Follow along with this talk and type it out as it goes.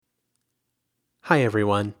Hi,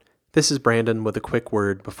 everyone. This is Brandon with a quick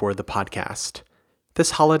word before the podcast. This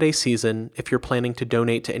holiday season, if you're planning to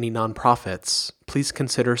donate to any nonprofits, please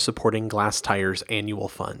consider supporting Glass Tire's annual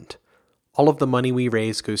fund. All of the money we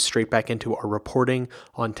raise goes straight back into our reporting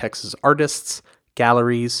on Texas artists,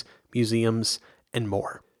 galleries, museums, and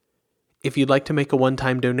more. If you'd like to make a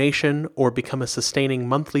one-time donation or become a sustaining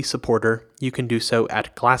monthly supporter, you can do so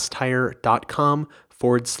at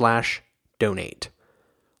glasstire.com/donate.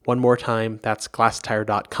 One more time, that's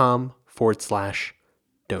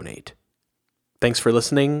glasstire.com/donate. Thanks for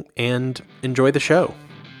listening and enjoy the show.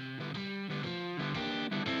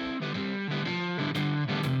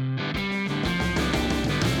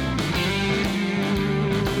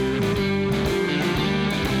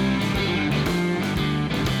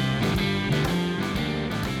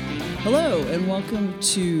 Hello, and welcome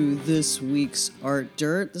to this week's Art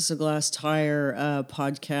Dirt. This is a Glass Tire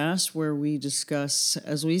podcast where we discuss,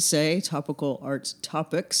 as we say, topical art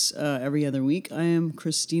topics every other week. I am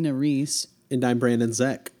Christina Reese. And I'm Brandon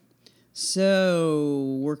Zeck.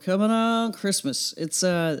 So we're coming on Christmas. It's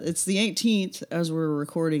the 18th as we're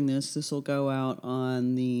recording this. This will go out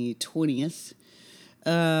on the 20th.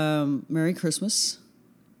 Merry Christmas.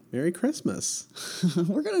 Merry Christmas.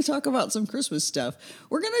 We're going to talk about some Christmas stuff.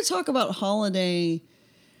 We're going to talk about holiday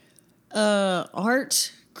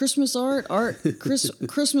art, Christmas art,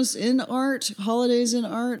 Christmas in art, holidays in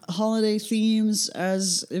art, holiday themes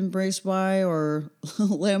as embraced by or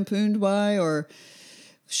lampooned by or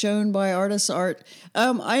shown by artists' art.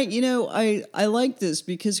 I like this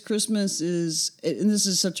because Christmas is, and this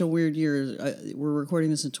is such a weird year. We're recording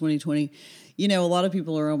this in 2020. You know, a lot of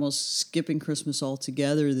people are almost skipping Christmas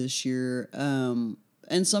altogether this year.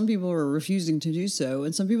 And some people are refusing to do so.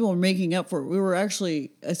 And some people are making up for it. We were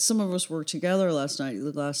actually, some of us were together last night,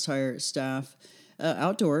 the Glass Tire staff,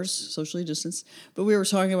 outdoors, socially distanced. But we were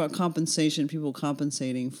talking about compensation, people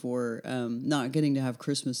compensating for not getting to have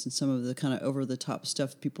Christmas and some of the kind of over-the-top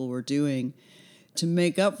stuff people were doing to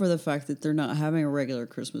make up for the fact that they're not having a regular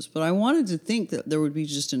Christmas. But I wanted to think that there would be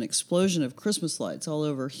just an explosion of Christmas lights all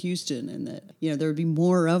over Houston and that, there would be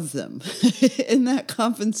more of them in that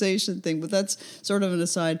compensation thing. But that's sort of an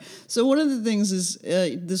aside. So one of the things is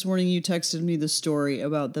this morning you texted me the story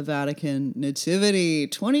about the Vatican Nativity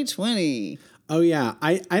 2020. Oh, yeah.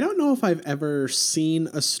 I don't know if I've ever seen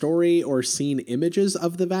a story or seen images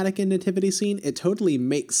of the Vatican nativity scene. It totally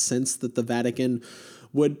makes sense that the Vatican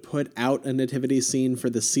would put out a nativity scene for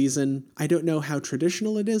the season. I don't know how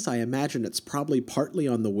traditional it is. I imagine it's probably partly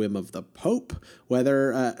on the whim of the Pope,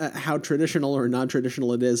 whether how traditional or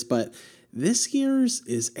non-traditional it is, but this year's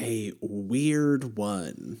is a weird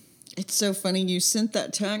one. It's so funny. You sent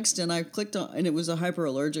that text and I clicked on, and it was a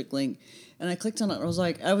hyperallergic link. And I clicked on it and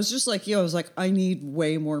I was just like you. I was like, I need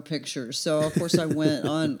way more pictures. So, of course, I went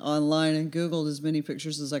online and Googled as many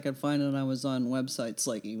pictures as I could find. And I was on websites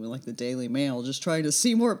like even like the Daily Mail, just trying to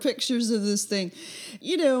see more pictures of this thing.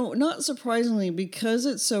 Not surprisingly, because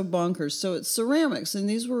it's so bonkers. So it's ceramics. And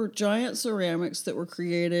these were giant ceramics that were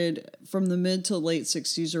created from the mid to late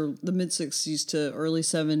 60s or the mid 60s to early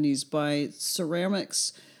 70s by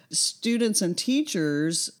ceramics students and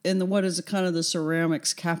teachers in what is kind of the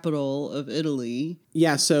ceramics capital of Italy.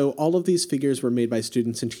 Yeah, so all of these figures were made by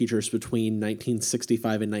students and teachers between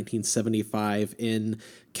 1965 and 1975 in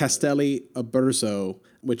Castelli Abruzzo,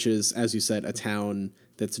 which is, as you said, a town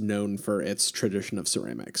that's known for its tradition of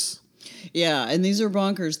ceramics. Yeah, and these are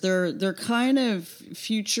bonkers. They're kind of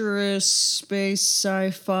futurist, space,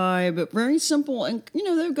 sci-fi, but very simple. And,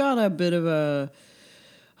 they've got a bit of a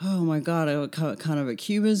kind of a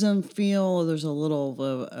cubism feel. There's a little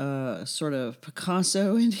sort of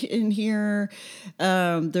Picasso in here.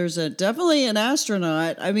 There's definitely an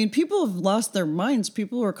astronaut. I mean, people have lost their minds.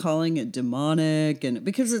 People are calling it demonic, and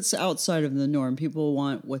because it's outside of the norm, people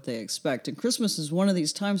want what they expect. And Christmas is one of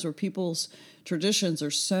these times where people's traditions are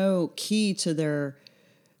so key to the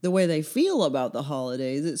way they feel about the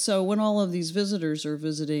holiday. So when all of these visitors are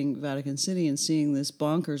visiting Vatican City and seeing this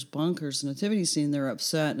bonkers nativity scene, they're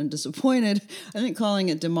upset and disappointed. I think calling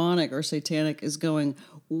it demonic or satanic is going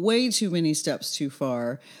way too many steps too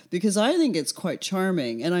far, because I think it's quite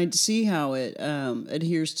charming, and I see how it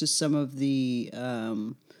adheres to some of the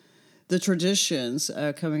traditions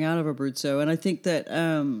coming out of Abruzzo, and I think that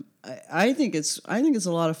I think it's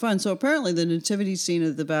a lot of fun. So apparently the nativity scene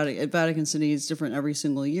at Vatican City is different every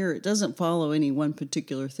single year. It doesn't follow any one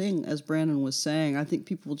particular thing, as Brandon was saying. I think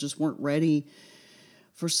people just weren't ready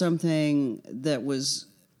for something that was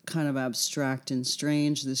kind of abstract and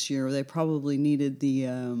strange this year. They probably needed the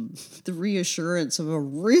reassurance of a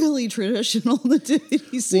really traditional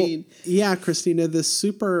nativity scene. Well, yeah, Christina, the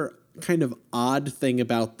super kind of odd thing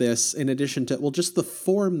about this, in addition to, well, just the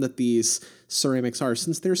form that these ceramics are,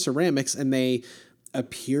 since they're ceramics and they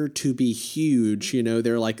appear to be huge, you know,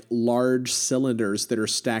 they're like large cylinders that are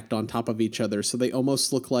stacked on top of each other. So they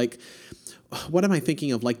almost look like, what am I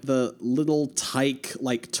thinking of? Like the little tyke,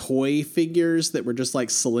 like toy figures that were just like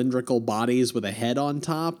cylindrical bodies with a head on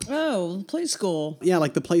top. Oh, Play School. Yeah,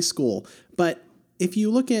 like the Play School. But if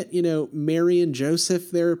you look at, you know, Mary and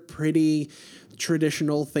Joseph, they're pretty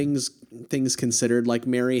traditional things considered. Like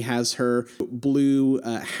Mary has her blue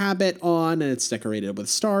habit on and it's decorated with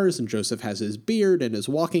stars, and Joseph has his beard and his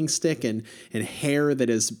walking stick and hair that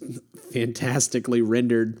is fantastically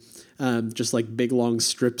rendered, just like big long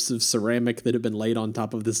strips of ceramic that have been laid on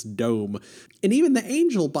top of this dome. And even the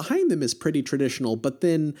angel behind them is pretty traditional. But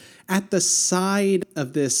then at the side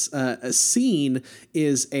of this scene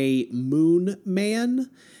is a moon man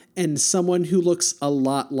and someone who looks a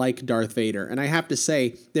lot like Darth Vader. And I have to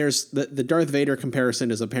say, there's the Darth Vader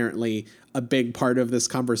comparison is apparently a big part of this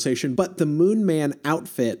conversation, but the Moon Man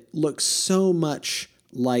outfit looks so much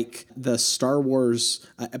like the Star Wars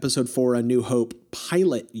Episode 4 A New Hope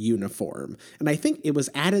pilot uniform. And I think it was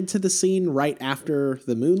added to the scene right after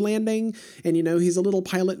the moon landing. And, you know, he's a little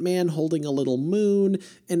pilot man holding a little moon,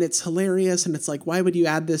 and it's hilarious. And it's like, why would you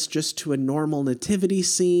add this just to a normal nativity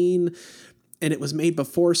scene? And it was made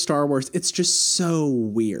before Star Wars. It's just so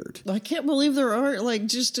weird. I can't believe there aren't like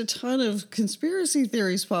just a ton of conspiracy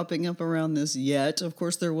theories popping up around this yet. Of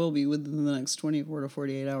course, there will be within the next 24 to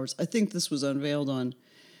 48 hours. I think this was unveiled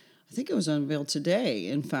it was unveiled today.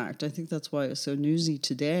 In fact, I think that's why it's so newsy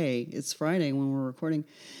today. It's Friday when we're recording.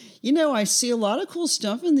 You know, I see a lot of cool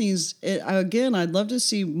stuff in these. Again, I'd love to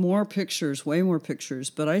see more pictures, way more pictures,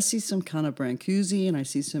 but I see some kind of Brancusi and I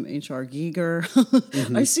see some H.R. Giger.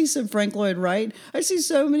 Mm-hmm. I see some Frank Lloyd Wright. I see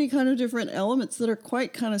so many kind of different elements that are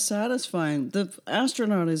quite kind of satisfying. The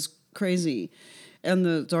astronaut is crazy and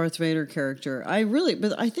the Darth Vader character.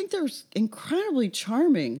 But I think they're incredibly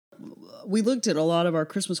charming. We looked at a lot of our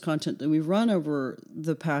Christmas content that we've run over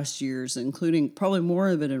the past years, including probably more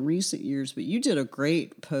of it in recent years, but you did a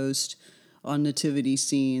great post on nativity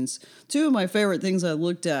scenes. Two of my favorite things I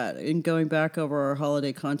looked at in going back over our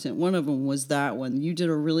holiday content, one of them was that one. You did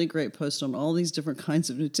a really great post on all these different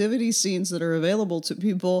kinds of nativity scenes that are available to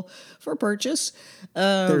people for purchase.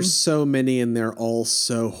 There's so many and they're all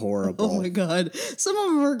so horrible. Oh my God. Some of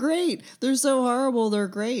them are great. They're so horrible. They're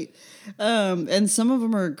great. And some of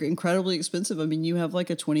them are incredibly expensive. I mean, you have like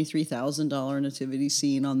a $23,000 nativity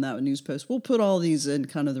scene on that news post. We'll put all these in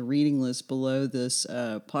kind of the reading list below this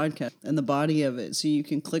podcast and the body of it, so you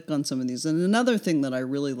can click on some of these. And another thing that I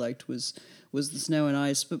really liked was the snow and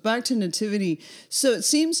ice. But back to nativity. So it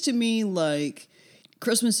seems to me like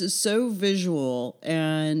Christmas is so visual,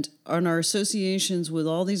 and on our associations with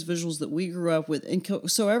all these visuals that we grew up with. And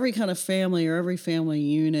so every kind of family or every family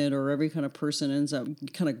unit or every kind of person ends up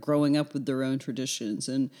kind of growing up with their own traditions,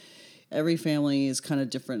 and every family is kind of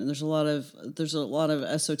different. And there's a lot of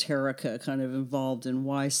esoterica kind of involved in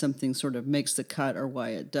why something sort of makes the cut or why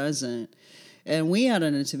it doesn't. And we had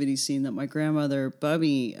a nativity scene that my grandmother,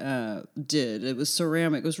 Bubby, did. It was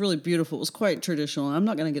ceramic. It was really beautiful. It was quite traditional. I'm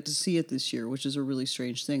not going to get to see it this year, which is a really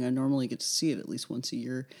strange thing. I normally get to see it at least once a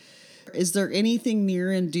year. Is there anything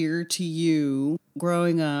near and dear to you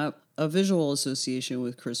growing up, a visual association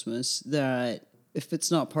with Christmas, that if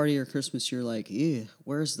it's not part of your Christmas, you're like, ew,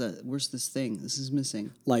 where's this thing? This is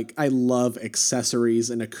missing. Like, I love accessories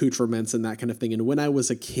and accoutrements and that kind of thing. And when I was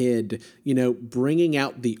a kid, you know, bringing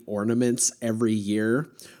out the ornaments every year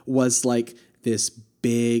was like this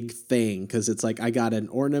big thing. Cause it's like, I got an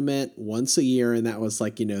ornament once a year, and that was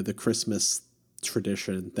like, you know, the Christmas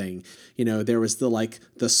tradition thing. You know, there was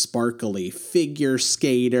the sparkly figure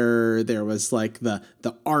skater. There was like the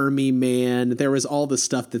army man. There was all the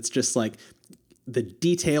stuff that's just like, the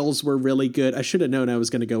details were really good. I should have known I was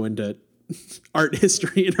going to go into art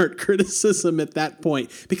history and art criticism at that point,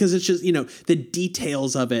 because it's just, you know, the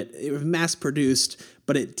details of it was mass produced,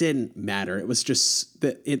 but it didn't matter. It was just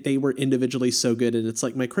that they were individually so good. And it's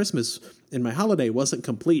like my Christmas and my holiday wasn't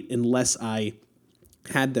complete unless I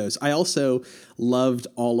had those. I also loved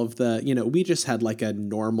all of the, you know, we just had like a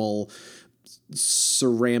normal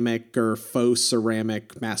ceramic or faux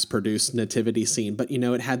ceramic mass-produced nativity scene, but you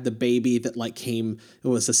know, it had the baby that like came, it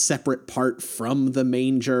was a separate part from the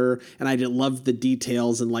manger, and I just loved the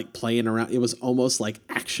details and like playing around. It was almost like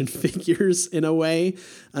action figures in a way.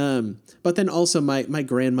 But then also my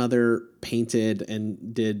grandmother painted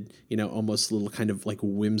and did, you know, almost little kind of like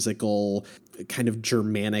whimsical, kind of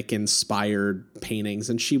Germanic inspired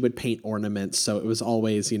paintings, and she would paint ornaments. So it was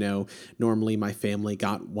always, you know, normally my family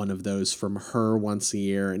got one of those from her once a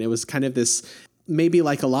year, and it was kind of this maybe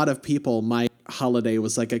like a lot of people, my holiday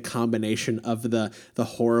was like a combination of the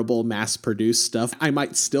horrible mass-produced stuff I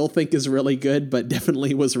might still think is really good, but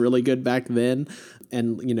definitely was really good back then,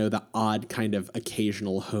 and, you know, the odd kind of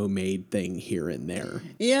occasional homemade thing here and there.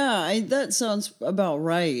 Yeah, that sounds about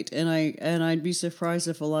right. And I'd be surprised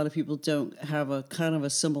if a lot of people don't have a kind of a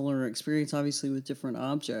similar experience, obviously with different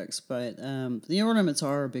objects. But the ornaments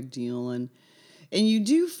are a big deal, and you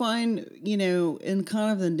do find, you know, in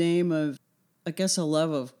kind of the name of, I guess, a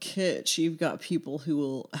love of kitsch, you've got people who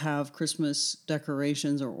will have Christmas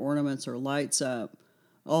decorations or ornaments or lights up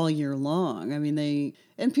all year long. I mean,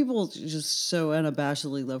 and people just so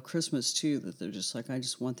unabashedly love Christmas too, that they're just like, I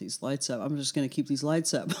just want these lights up. I'm just going to keep these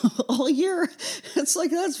lights up all year. It's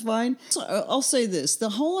like, that's fine. So I'll say this, the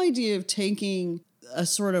whole idea of taking a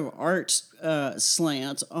sort of art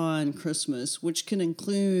slant on Christmas, which can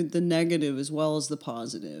include the negative as well as the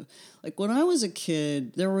positive. Like when I was a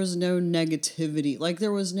kid, there was no negativity, like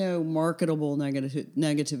there was no marketable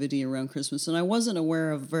negativity around Christmas. And I wasn't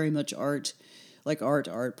aware of very much art, like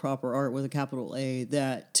proper art with a capital A,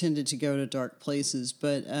 that tended to go to dark places.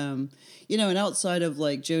 But, you know, and outside of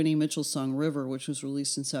like Joni Mitchell's song River, which was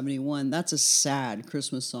released in 1971, that's a sad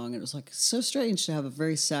Christmas song. It was like so strange to have a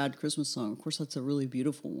very sad Christmas song. Of course, that's a really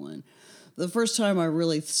beautiful one. The first time I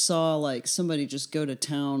really saw like somebody just go to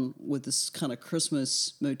town with this kind of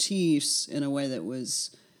Christmas motifs in a way that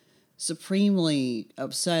was supremely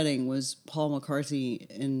upsetting was Paul McCartney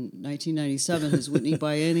in 1997, his Whitney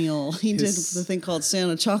Biennial. He did the thing called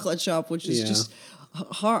Santa Chocolate Shop, which is just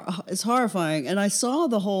it's horrifying. And I saw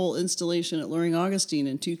the whole installation at Loring Augustine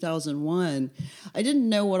in 2001. I didn't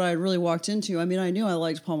know what I really walked into. I mean, I knew I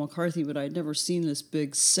liked Paul McCartney, but I'd never seen this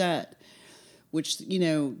big set, which, you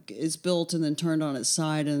know, is built and then turned on its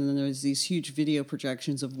side, and then there's these huge video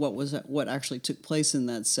projections of what actually took place in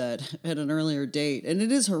that set at an earlier date. And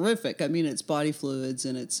it is horrific. I mean, it's body fluids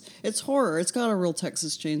and it's horror. It's got a real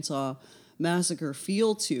Texas Chainsaw Massacre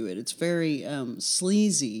feel to it. It's very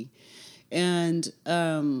sleazy. And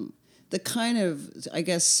the kind of, I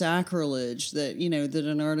guess, sacrilege that, you know, that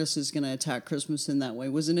an artist is going to attack Christmas in that way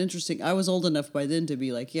was an interesting. I was old enough by then to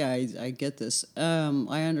be like, yeah, I get this.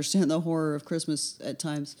 I understand the horror of Christmas at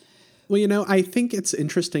times. Well, you know, I think it's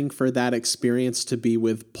interesting for that experience to be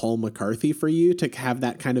with Paul McCartney for you, to have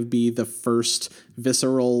that kind of be the first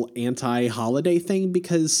visceral anti-holiday thing,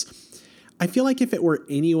 because I feel like if it were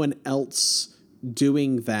anyone else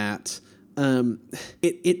doing that,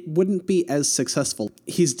 it wouldn't be as successful.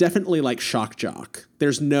 He's definitely like shock jock.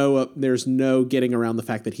 There's no getting around the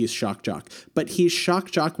fact that he's shock jock, but he's shock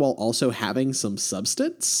jock while also having some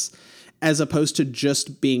substance, as opposed to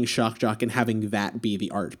just being shock jock and having that be the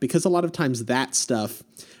art. Because a lot of times that stuff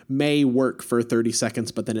may work for 30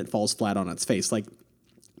 seconds, but then it falls flat on its face. Like,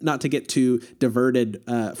 not to get too diverted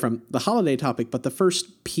from the holiday topic, but the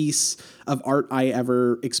first piece of art I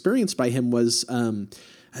ever experienced by him was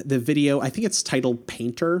the video, I think it's titled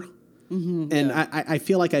Painter. Mm-hmm, and yeah. I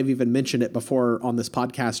feel like I've even mentioned it before on this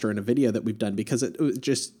podcast or in a video that we've done, because it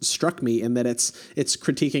just struck me in that it's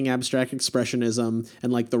critiquing abstract expressionism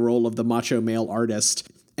and like the role of the macho male artist.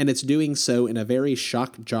 And it's doing so in a very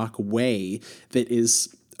shock jock way that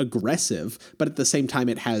is aggressive, but at the same time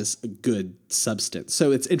it has a good substance.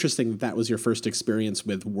 So it's interesting that was your first experience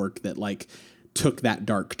with work that like took that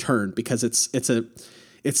dark turn, because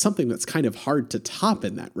it's something that's kind of hard to top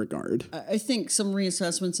in that regard. I think some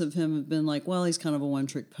reassessments of him have been like, well, he's kind of a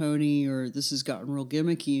one-trick pony, or this has gotten real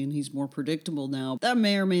gimmicky and he's more predictable now. That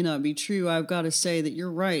may or may not be true. I've got to say that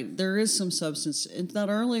you're right. There is some substance. In that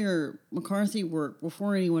earlier McCartney work,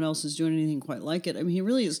 before anyone else is doing anything quite like it, I mean, he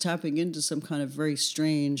really is tapping into some kind of very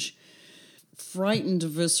strange, frightened,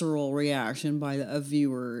 visceral reaction by a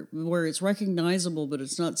viewer, where it's recognizable, but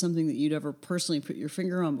it's not something that you'd ever personally put your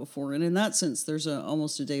finger on before. And in that sense, there's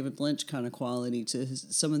almost a David Lynch kind of quality to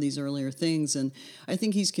some of these earlier things. And I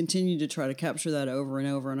think he's continued to try to capture that over and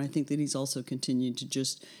over. And I think that he's also continued to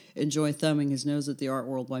just enjoy thumbing his nose at the art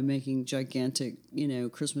world by making gigantic, you know,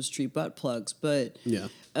 Christmas tree butt plugs. But yeah.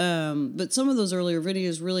 But some of those earlier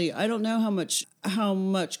videos really, I don't know how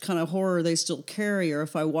much kind of horror they still carry, or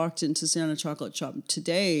if I walked into Santa Chocolate Shop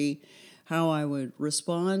today, how I would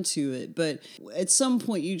respond to it. But at some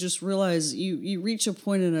point you just realize, you reach a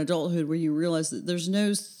point in adulthood where you realize that there's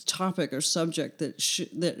no topic or subject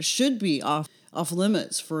that should be off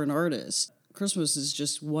limits for an artist. Christmas is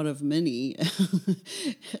just one of many,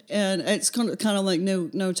 and it's kind of like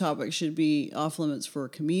no topic should be off limits for a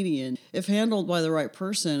comedian if handled by the right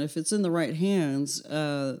person. If it's in the right hands,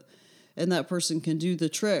 and that person can do the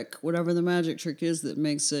trick, whatever the magic trick is that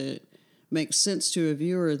makes it makes sense to a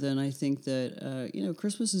viewer, then I think that,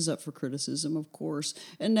 Christmas is up for criticism, of course.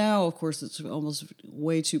 And now, of course, it's almost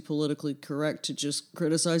way too politically correct to just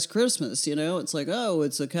criticize Christmas, It's like, oh,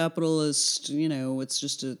 it's a capitalist,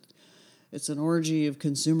 it's an orgy of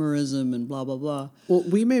consumerism and blah, blah, blah. Well,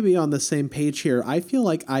 we may be on the same page here. I feel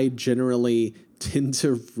like I generally tend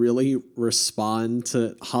to really respond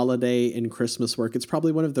to holiday and Christmas work. It's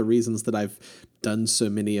probably one of the reasons that I've done so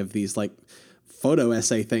many of these like photo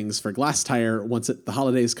essay things for Glass Tire once the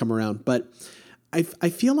holidays come around. But I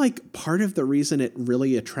feel like part of the reason it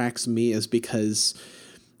really attracts me is because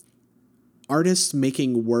artists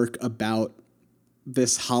making work about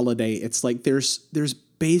this holiday, it's like there's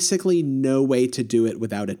basically no way to do it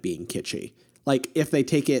without it being kitschy. Like if they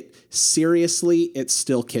take it seriously, it's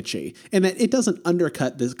still kitschy. And that it doesn't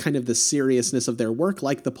undercut the kind of the seriousness of their work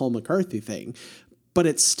like the Paul McCarthy thing, but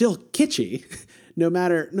it's still kitschy no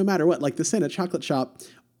matter what. Like the Santa Chocolate Shop,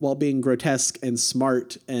 while being grotesque and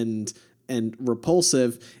smart and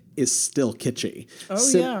repulsive, is still kitschy.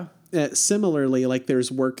 Oh, yeah. Similarly, like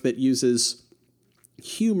there's work that uses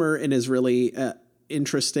humor and is really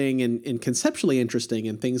interesting and conceptually interesting,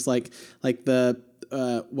 and things like the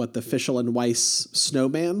Fischl and Weiss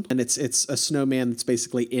snowman, and it's a snowman that's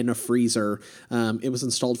basically in a freezer. It was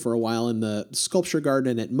installed for a while in the sculpture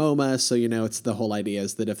garden at MoMA, so it's the whole idea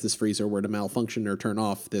is that if this freezer were to malfunction or turn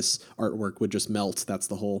off, this artwork would just melt. That's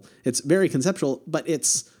the whole. It's very conceptual, but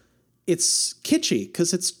it's kitschy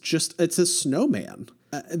because it's a snowman.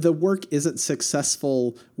 The work isn't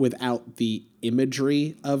successful without the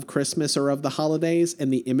imagery of Christmas or of the holidays,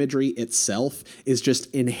 and the imagery itself is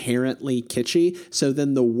just inherently kitschy. So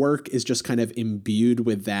then the work is just kind of imbued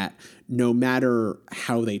with that, no matter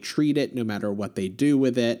how they treat it, no matter what they do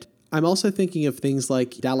with it. I'm also thinking of things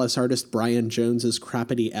like Dallas artist Brian Jones's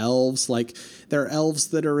crappity elves. Like they're elves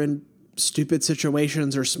that are in stupid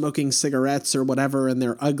situations or smoking cigarettes or whatever, and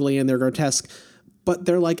they're ugly and they're grotesque. But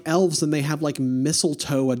they're like elves and they have like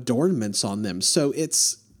mistletoe adornments on them. So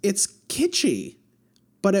it's kitschy,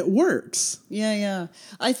 but it works. Yeah.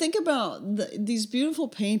 I think about these beautiful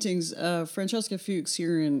paintings. Francesca Fuchs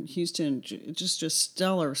here in Houston, just a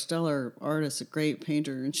stellar artist, a great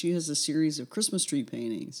painter. And she has a series of Christmas tree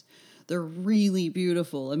paintings. They're really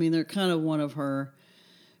beautiful. I mean, they're kind of one of her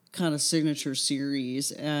kind of signature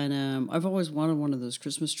series. And I've always wanted one of those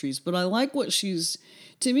Christmas trees. But I like what she's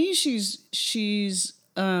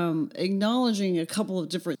acknowledging a couple of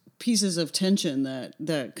different pieces of tension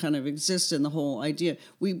that kind of exist in the whole idea.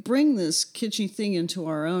 We bring this kitschy thing into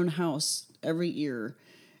our own house every year.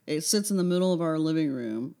 It sits in the middle of our living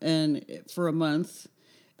room, and for a month,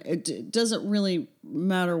 it doesn't really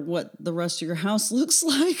matter what the rest of your house looks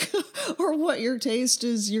like or what your taste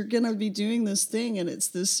is. You're going to be doing this thing, and it's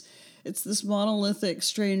this monolithic,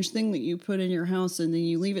 strange thing that you put in your house, and then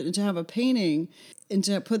you leave it. And to have a painting and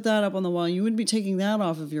to put that up on the wall, you wouldn't be taking that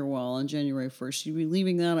off of your wall on January 1st. You'd be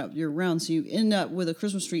leaving that up year-round. So you end up with a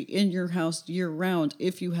Christmas tree in your house year-round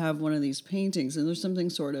if you have one of these paintings. And there's something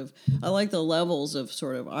I like the levels of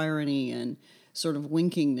sort of irony and sort of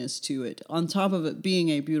winkingness to it. On top of it being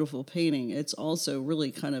a beautiful painting, it's also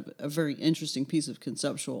really kind of a very interesting piece of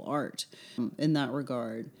conceptual art in that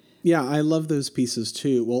regard. Yeah, I love those pieces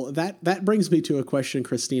too. Well, that brings me to a question,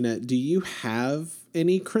 Christina. Do you have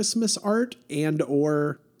any Christmas art, and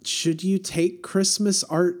or should you take Christmas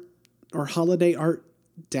art or holiday art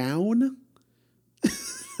down?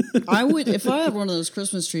 I would, if I had one of those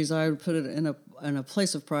Christmas trees, I would put it in a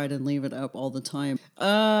place of pride and leave it up all the time.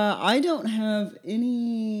 I don't have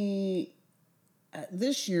any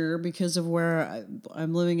this year because of where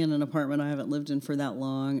I'm living in an apartment I haven't lived in for that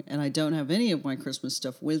long, and I don't have any of my Christmas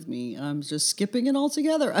stuff with me. I'm just skipping it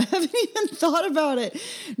altogether. I haven't even thought about it.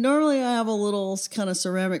 Normally I have a little kind of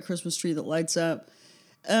ceramic Christmas tree that lights up.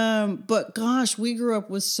 But gosh, we grew up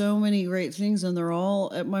with so many great things, and they're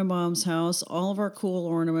all at my mom's house. All of our cool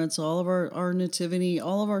ornaments, all of our nativity,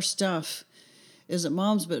 all of our stuff is at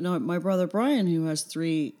mom's. But no, my brother Brian, who has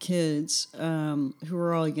 3 kids, who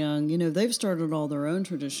are all young, they've started all their own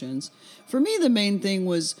traditions. For me, the main thing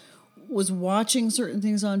was watching certain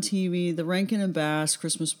things on TV. The Rankin and Bass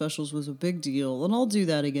Christmas specials was a big deal, and I'll do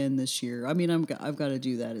that again this year. I mean, I've got to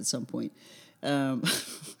do that at some point.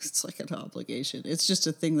 It's like an obligation. It's just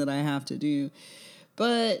a thing that I have to do.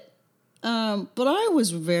 But I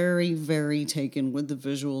was very, very taken with the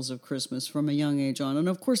visuals of Christmas from a young age on. And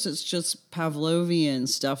of course, it's just Pavlovian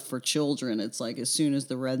stuff for children. It's like as soon as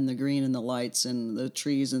the red and the green and the lights and the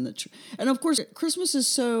trees and and of course, Christmas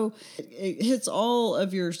is it hits all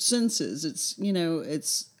of your senses.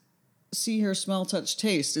 It's, see, hear, smell, touch,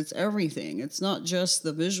 taste. It's everything. It's not just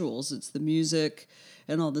the visuals. It's the music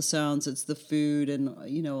and all the sounds. It's the food and,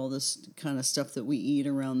 all this kind of stuff that we eat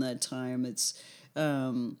around that time. It's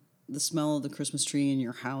the smell of the Christmas tree in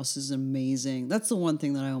your house is amazing. That's the one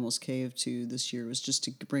thing that I almost caved to this year, was just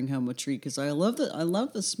to bring home a tree, because I love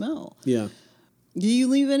the smell. Yeah. Do you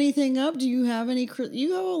leave anything up? Do you have any?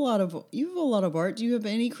 You have a lot of art. Do you have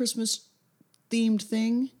any Christmas themed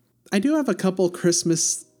thing? I do have a couple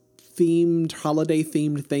Christmas themed, holiday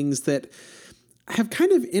themed things that have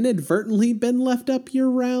kind of inadvertently been left up year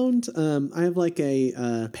round. I have like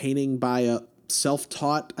a painting by a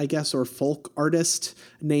self-taught, I guess, or folk artist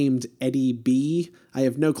named Eddie B. I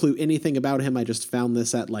have no clue anything about him. I just found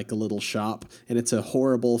this at like a little shop, and it's a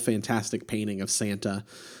horrible, fantastic painting of Santa.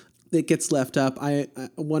 It gets left up.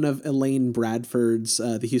 One of Elaine Bradford's,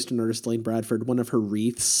 the Houston artist Elaine Bradford, one of her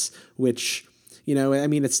wreaths, which,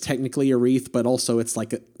 it's technically a wreath, but also it's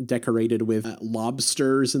like decorated with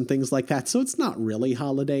lobsters and things like that. So it's not really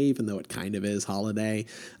holiday, even though it kind of is holiday.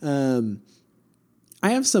 I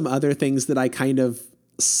have some other things that I kind of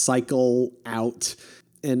cycle out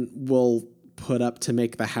and will put up to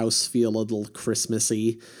make the house feel a little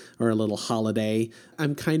Christmassy or a little holiday.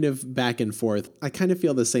 I'm kind of back and forth. I kind of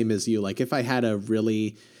feel the same as you. Like if I had a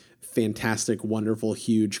really fantastic, wonderful,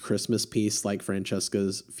 huge Christmas piece like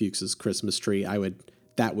Francesca Fuchs's Christmas tree,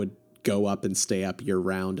 that would go up and stay up year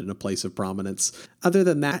round in a place of prominence. Other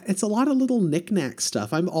than that, it's a lot of little knick-knack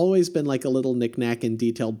stuff. I've always been like a little knick-knack and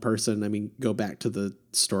detailed person. I mean, go back to the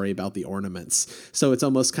story about the ornaments. So it's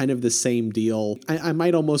almost kind of the same deal. I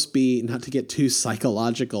might almost be, not to get too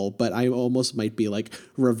psychological, but I almost might be like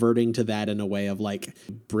reverting to that in a way of like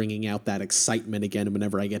bringing out that excitement again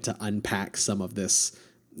whenever I get to unpack some of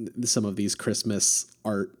these Christmas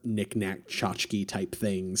art knick-knack tchotchke type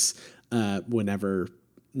things whenever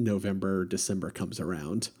November, December comes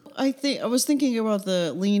around. I was thinking about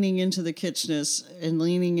the leaning into the kitschness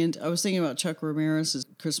and I was thinking about Chuck Ramirez's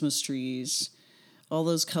Christmas trees, all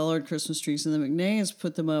those colored Christmas trees, and the McNays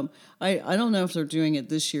put them up. I don't know if they're doing it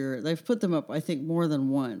this year. They've put them up, I think, more than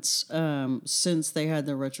once since they had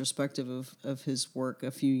the retrospective of his work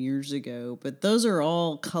a few years ago. But those are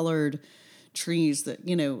all colored trees that,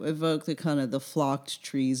 evoke the kind of the flocked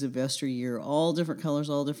trees of yesteryear, all different colors,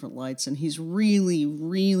 all different lights. And he's really,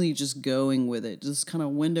 really just going with it. Just kind of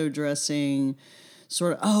window dressing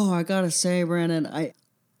sort of. Oh, I got to say, Brandon,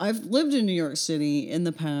 I've lived in New York City in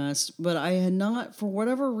the past, but I had not, for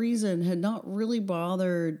whatever reason, had not really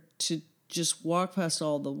bothered to just walk past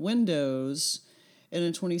all the windows. And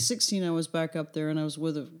in 2016, I was back up there, and I was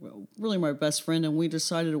with really my best friend, and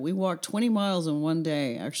we walked 20 miles in one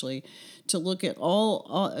day, actually, to look at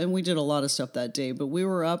all, and we did a lot of stuff that day, but we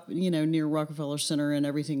were up, near Rockefeller Center and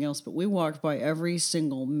everything else, but we walked by every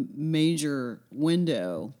single major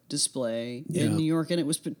window display in New York, and it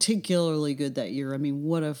was particularly good that year. I mean,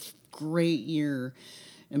 what a great year.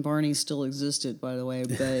 And Barney still existed, by the way.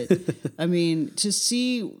 But, I mean, to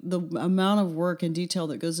see the amount of work and detail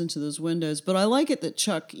that goes into those windows. But I like it that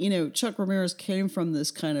Chuck Ramirez came from this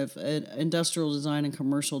kind of industrial design and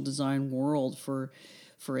commercial design world for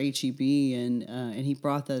H-E-B, and he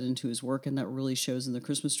brought that into his work, and that really shows in the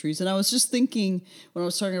Christmas trees. And I was just thinking, when I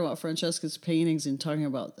was talking about Francesca's paintings and talking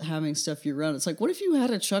about having stuff year-round, it's like, what if you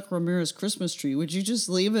had a Chuck Ramirez Christmas tree? Would you just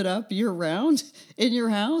leave it up year-round in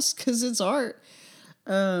your house? Because it's art.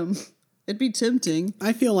 It'd be tempting.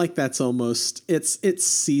 I feel like that's almost, it's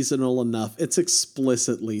seasonal enough. It's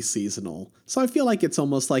explicitly seasonal. So I feel like it's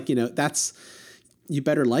almost like, you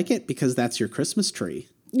better like it because that's your Christmas tree.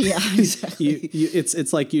 Yeah, exactly.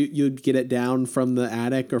 It's like you'd get it down from the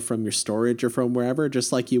attic or from your storage or from wherever,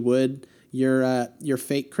 just like you would your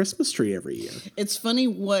fake Christmas tree every year. It's funny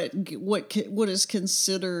what is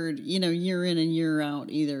considered, year in and year out,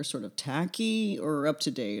 either sort of tacky or up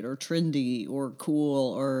to date or trendy or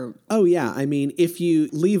cool or. Oh yeah, I mean, if you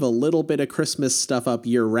leave a little bit of Christmas stuff up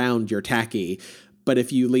year round, you're tacky. But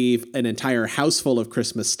if you leave an entire house full of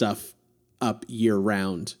Christmas stuff up year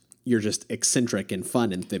round, you're just eccentric and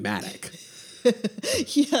fun and thematic.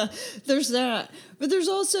 Yeah, there's that. But there's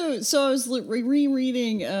also, so I was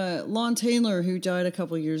rereading Lon Taylor, who died a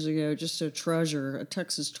couple years ago, just a treasure, a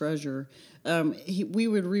Texas treasure. We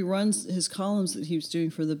would rerun his columns that he was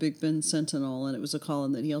doing for the Big Bend Sentinel, and it was a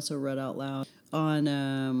column that he also read out loud on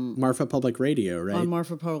Marfa Public Radio, right? On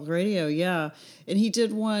Marfa Public Radio, yeah. And he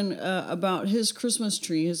did one about his Christmas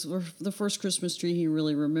tree, the first Christmas tree he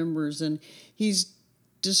really remembers, and he's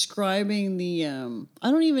describing the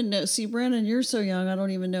I don't even know. See, Brandon, you're so young. I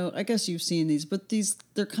don't even know. I guess you've seen these, but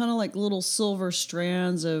they're kind of like little silver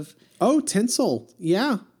strands of tinsel.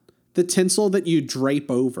 Yeah, The tinsel that you drape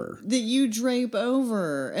over.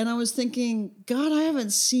 And I was thinking, God, I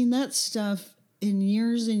haven't seen that stuff in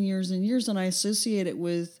years and years and years. And I associate it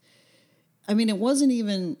with, I mean, it wasn't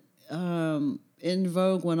even in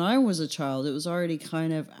vogue when I was a child. It was already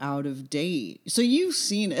kind of out of date. So you've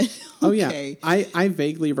seen it. Oh, yeah. I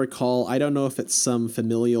vaguely recall, I don't know if it's some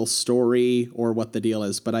familial story or what the deal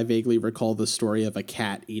is, but I vaguely recall the story of a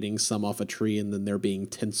cat eating some off a tree and then there being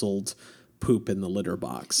tinseled poop in the litter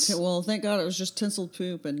box. Okay, well, thank God it was just tinseled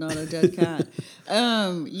poop and not a dead cat.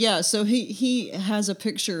 Yeah, so he has a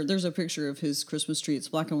picture. There's a picture of his Christmas tree. It's a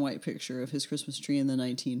black and white picture of his Christmas tree in the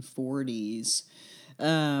 1940s.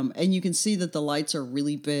 And you can see that the lights are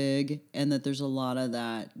really big and that there's a lot of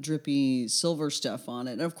that drippy silver stuff on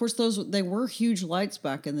it. And of course, they were huge lights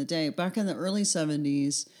back in the day. Back in the early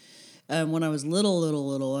 70s, when I was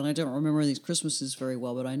little, and I don't remember these Christmases very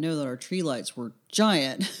well, but I know that our tree lights were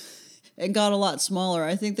giant. It got a lot smaller.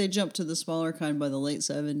 I think they jumped to the smaller kind by the late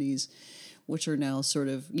 70s, which are now sort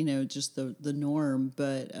of, just the norm.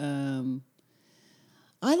 But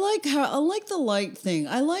I like the light thing.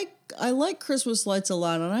 I like Christmas lights a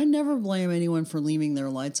lot, and I never blame anyone for leaving their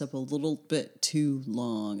lights up a little bit too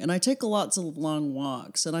long. And I take lots of long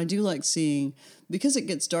walks, and I do like seeing, because it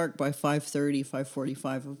gets dark by 5:30, 5:45,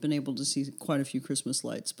 I've been able to see quite a few Christmas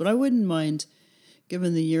lights. But I wouldn't mind,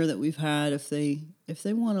 given the year that we've had, if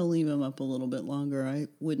they want to leave them up a little bit longer, I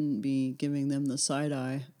wouldn't be giving them the side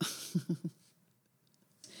eye.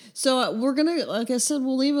 So we're going to, like I said,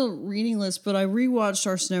 we'll leave a reading list, but I rewatched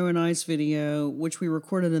our Snow and Ice video, which we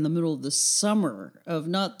recorded in the middle of the summer of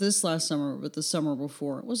not this last summer, but the summer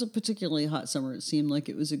before. It was a particularly hot summer. It seemed like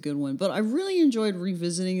it was a good one, but I really enjoyed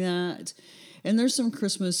revisiting that. And there's some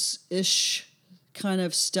Christmas-ish kind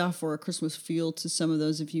of stuff or a Christmas feel to some of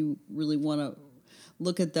those if you really want to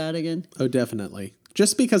look at that again. Oh, definitely.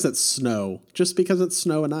 Just because it's snow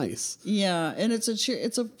and ice. Yeah, and it's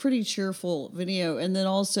a pretty cheerful video. And then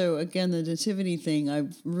also, again, the nativity thing, I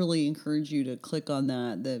really encourage you to click on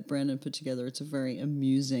that Brandon put together. It's a very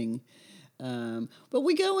amusing. But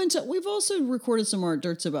we've also recorded some art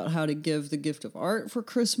dirts about how to give the gift of art for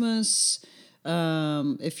Christmas.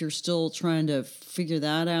 If you're still trying to figure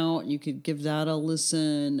that out, you could give that a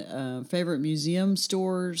listen. Favorite museum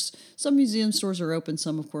stores. Some museum stores are open,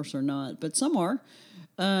 some of course are not, but some are.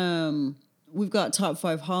 We've got top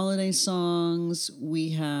 5 holiday songs. We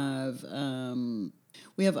have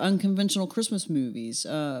unconventional Christmas movies.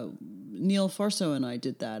 Neil Farso and I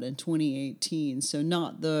did that in 2018. So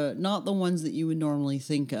not the ones that you would normally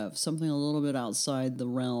think of. Something a little bit outside the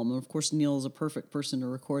realm. And of course, Neil is a perfect person to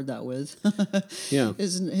record that with. Yeah,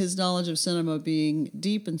 his knowledge of cinema being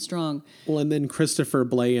deep and strong. Well, and then Christopher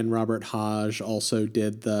Blay and Robert Hodge also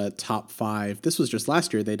did the top 5. This was just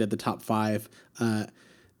last year. They did the top 5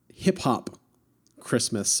 hip hop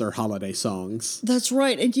Christmas or holiday songs. That's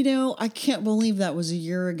right. And I can't believe that was a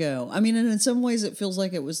year ago. I mean, and in some ways it feels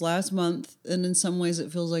like it was last month, and in some ways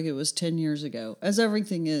it feels like it was 10 years ago, as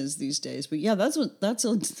everything is these days. But yeah, that's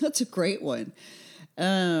a great one.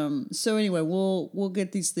 So anyway, we'll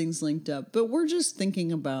get these things linked up, but we're just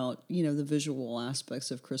thinking about, the visual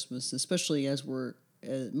aspects of Christmas, especially as we're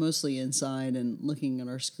mostly inside and looking at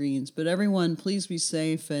our screens. But everyone, please be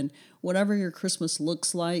safe, and whatever your Christmas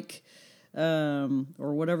looks like, or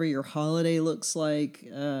whatever your holiday looks like,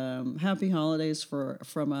 happy holidays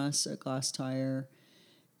from us at Glass Tire.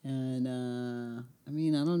 And I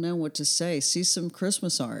don't know what to say. See some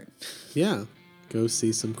Christmas art. Yeah, go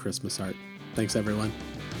see some Christmas art. Thanks, everyone.